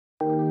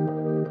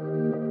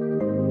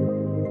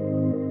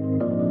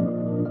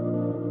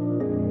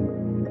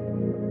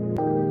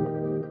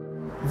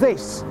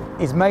this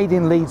is Made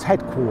in Leeds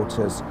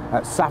headquarters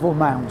at Savile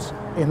Mount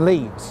in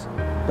Leeds.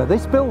 But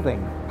this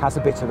building has a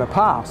bit of a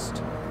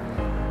past.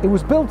 It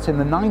was built in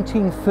the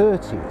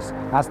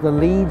 1930s as the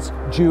Leeds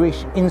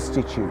Jewish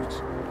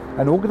Institute,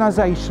 an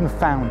organisation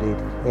founded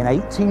in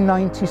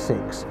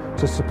 1896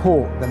 to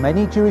support the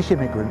many Jewish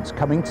immigrants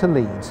coming to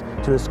Leeds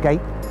to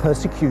escape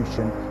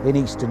persecution in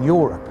Eastern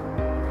Europe.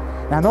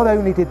 Now, not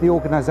only did the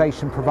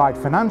organisation provide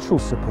financial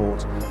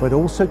support, but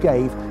also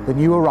gave the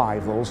new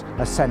arrivals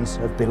a sense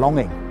of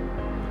belonging.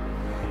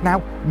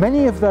 Now,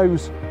 many of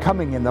those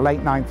coming in the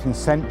late 19th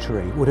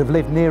century would have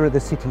lived nearer the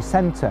city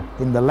centre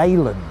in the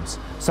leylands,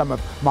 some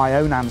of my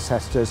own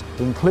ancestors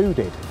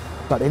included.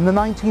 But in the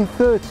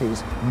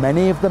 1930s,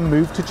 many of them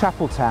moved to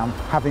Chapeltown,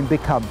 having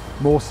become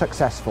more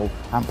successful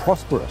and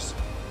prosperous.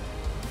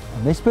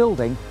 And this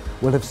building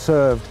will have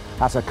served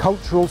as a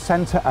cultural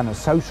centre and a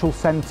social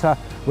centre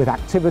with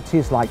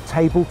activities like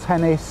table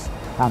tennis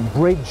and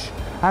bridge,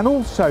 and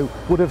also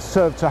would have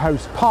served to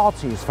host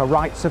parties for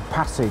rites of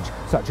passage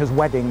such as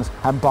weddings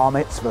and bar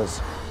mitzvahs.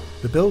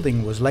 The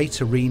building was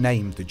later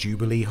renamed the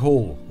Jubilee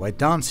Hall, where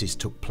dances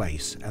took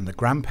place and the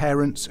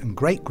grandparents and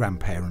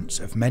great-grandparents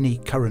of many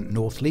current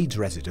North Leeds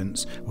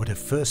residents would have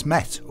first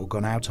met or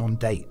gone out on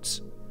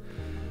dates.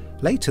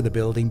 Later the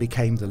building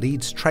became the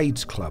Leeds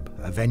Trades Club,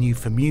 a venue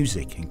for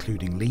music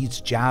including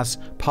Leeds jazz,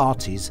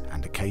 parties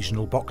and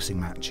occasional boxing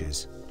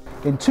matches.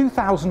 In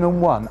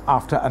 2001,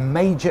 after a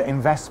major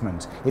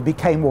investment, it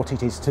became what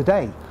it is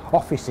today,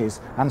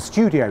 offices and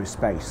studio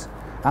space.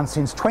 And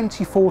since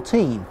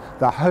 2014,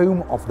 the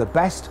home of the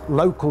best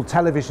local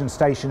television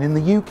station in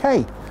the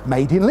UK,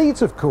 Made in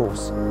Leeds, of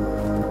course.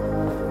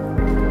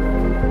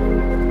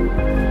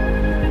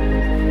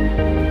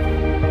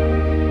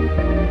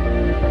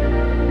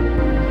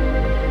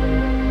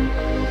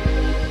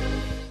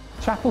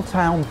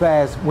 Chapeltown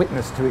bears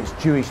witness to its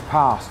Jewish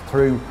past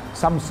through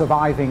some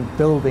surviving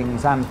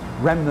buildings and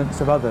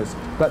remnants of others,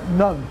 but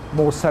none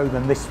more so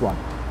than this one.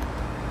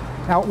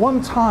 Now, at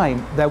one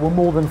time there were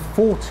more than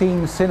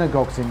 14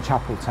 synagogues in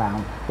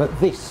Chapeltown, but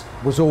this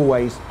was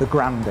always the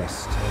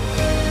grandest.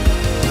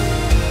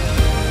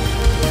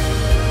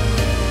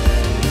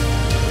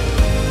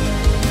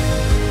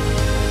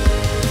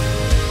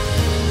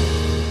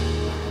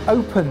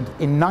 Opened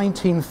in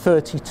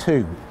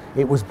 1932,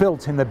 it was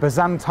built in the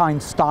Byzantine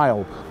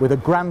style with a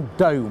grand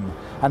dome,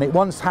 and it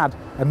once had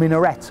a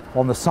minaret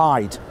on the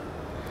side.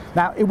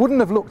 Now, it wouldn't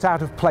have looked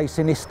out of place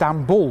in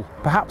Istanbul.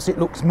 Perhaps it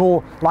looks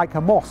more like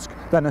a mosque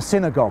than a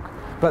synagogue,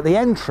 but the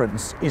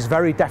entrance is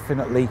very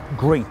definitely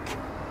Greek.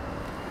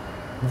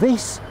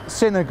 This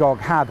synagogue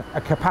had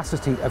a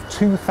capacity of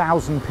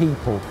 2,000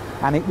 people,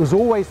 and it was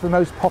always the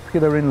most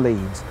popular in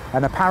Leeds,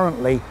 and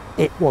apparently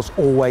it was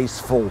always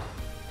full.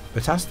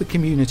 But as the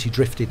community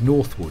drifted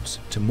northwards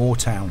to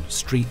Moortown,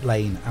 Street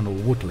Lane and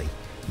Alwoodley,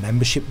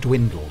 membership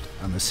dwindled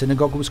and the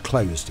synagogue was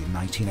closed in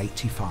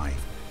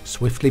 1985,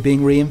 swiftly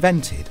being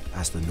reinvented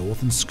as the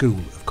Northern School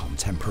of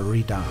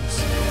Contemporary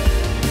Dance.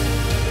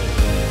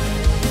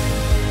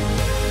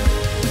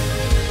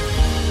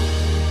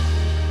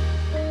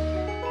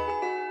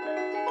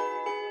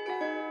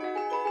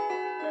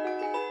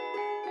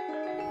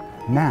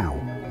 Now,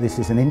 this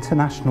is an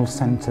international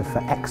centre for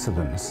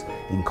excellence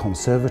in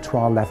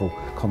conservatoire-level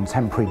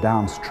contemporary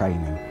dance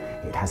training.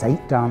 It has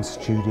 8 dance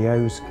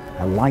studios,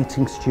 a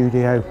lighting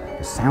studio,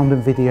 a sound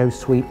and video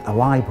suite, a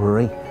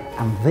library,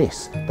 and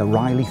this, the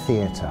Riley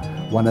Theatre,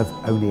 one of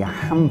only a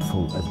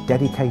handful of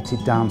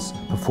dedicated dance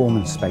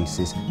performance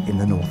spaces in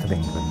the north of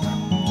England.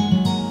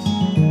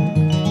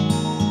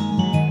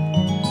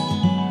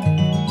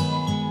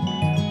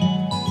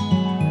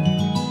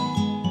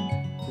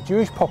 The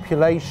Jewish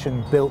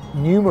population built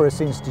numerous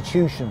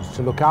institutions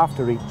to look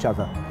after each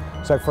other.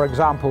 So, for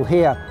example,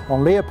 here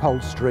on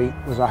Leopold Street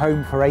was a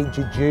home for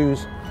aged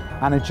Jews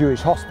and a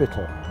Jewish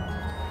hospital.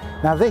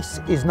 Now, this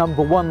is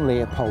number 1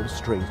 Leopold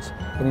Street,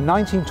 and in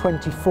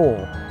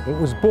 1924 it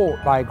was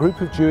bought by a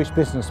group of Jewish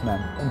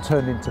businessmen and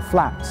turned into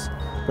flats.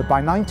 But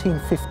by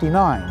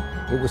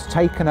 1959 it was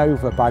taken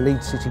over by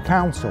Leeds City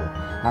Council,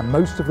 and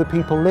most of the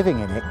people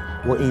living in it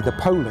were either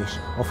Polish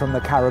or from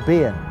the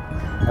Caribbean,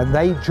 and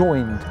they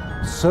joined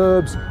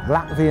Serbs,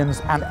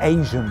 Latvians and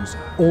Asians,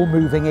 all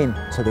moving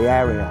into the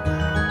area.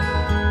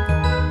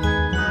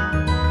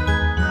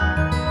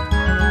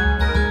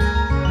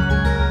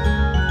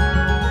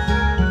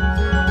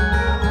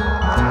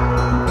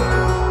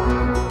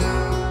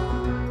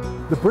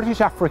 The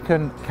British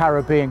African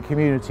Caribbean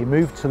community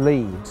moved to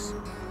Leeds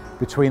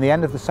between the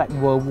end of the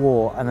Second World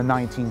War and the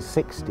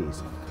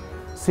 1960s.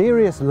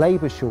 Serious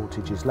labour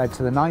shortages led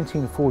to the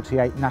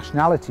 1948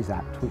 Nationalities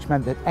Act, which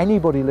meant that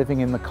anybody living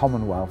in the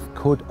Commonwealth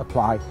could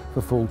apply for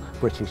full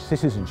British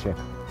citizenship.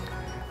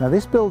 Now,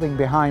 this building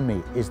behind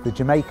me is the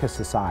Jamaica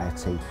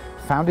Society,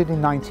 founded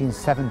in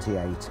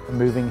 1978 and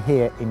moving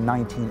here in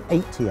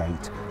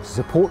 1988 to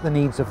support the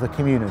needs of the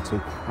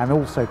community and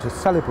also to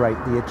celebrate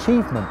the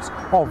achievements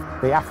of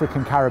the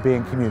African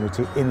Caribbean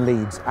community in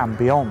Leeds and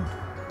beyond.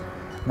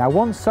 Now,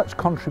 one such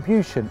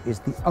contribution is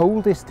the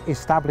oldest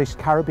established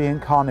Caribbean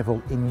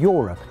carnival in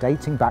Europe,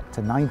 dating back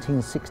to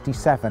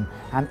 1967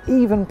 and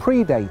even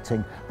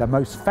predating the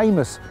most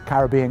famous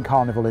Caribbean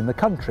carnival in the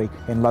country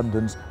in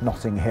London's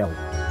Notting Hill.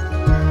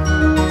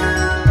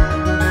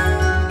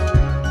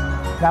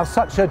 Now,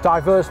 such a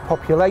diverse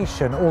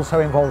population also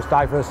involves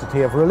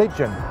diversity of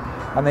religion,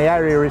 and the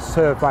area is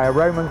served by a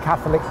Roman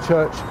Catholic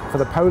church for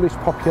the Polish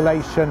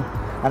population,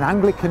 an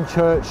Anglican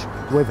church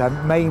with a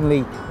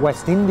mainly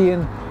West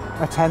Indian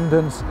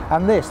attendance,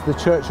 and this, the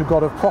Church of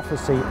God of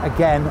Prophecy,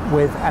 again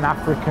with an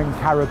African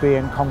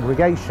Caribbean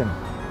congregation.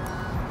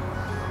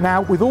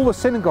 Now, with all the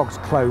synagogues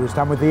closed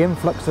and with the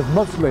influx of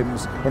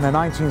Muslims in the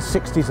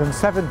 1960s and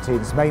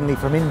 70s, mainly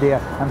from India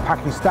and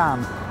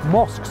Pakistan,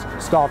 mosques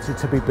started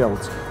to be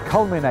built,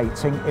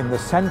 culminating in the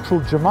central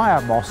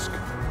Jamia Mosque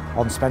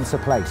on Spencer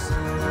Place.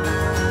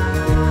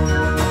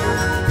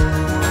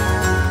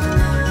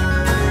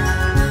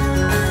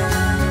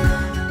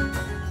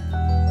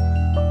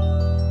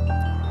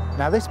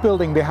 Now, this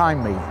building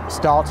behind me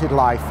started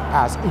life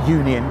as a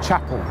Union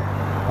Chapel,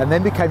 and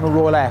then became a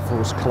Royal Air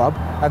Force Club,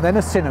 and then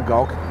a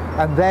synagogue,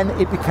 and then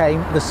it became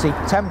the Sikh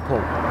Temple.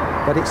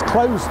 But it's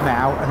closed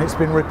now, and it's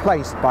been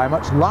replaced by a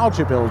much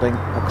larger building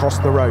across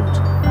the road.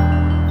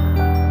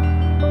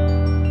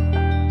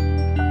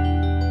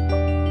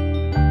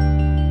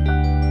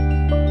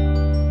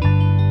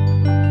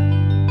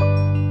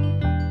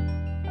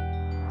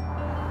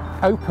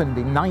 Opened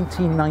in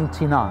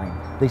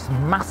 1999, this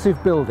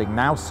massive building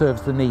now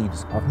serves the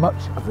needs of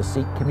much of the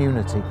Sikh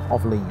community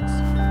of Leeds.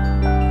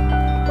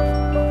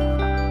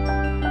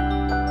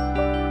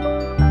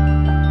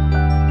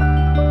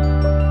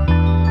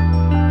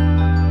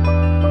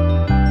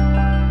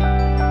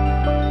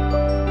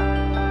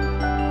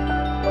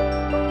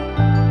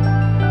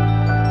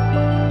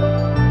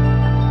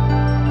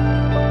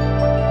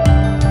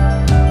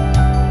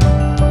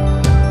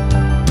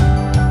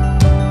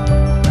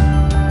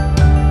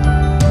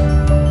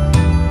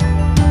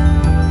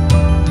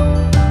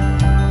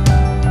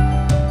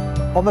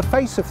 On the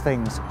face of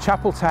things,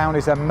 Chapeltown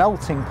is a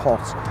melting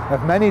pot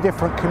of many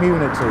different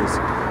communities,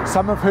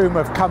 some of whom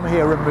have come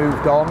here and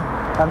moved on,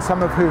 and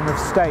some of whom have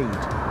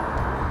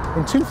stayed.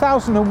 In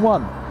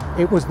 2001,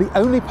 it was the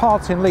only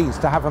part in Leeds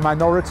to have a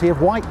minority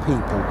of white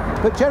people,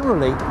 but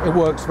generally it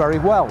works very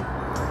well.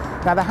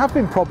 Now, there have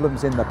been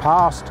problems in the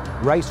past,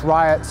 race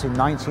riots in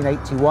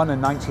 1981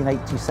 and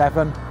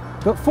 1987,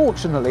 but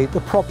fortunately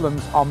the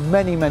problems are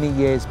many, many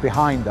years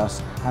behind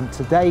us, and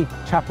today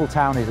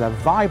Chapeltown is a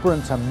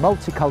vibrant and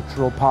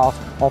multicultural part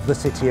of the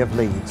city of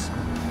Leeds.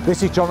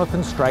 This is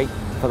Jonathan Straight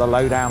for the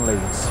Lowdown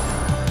Leeds.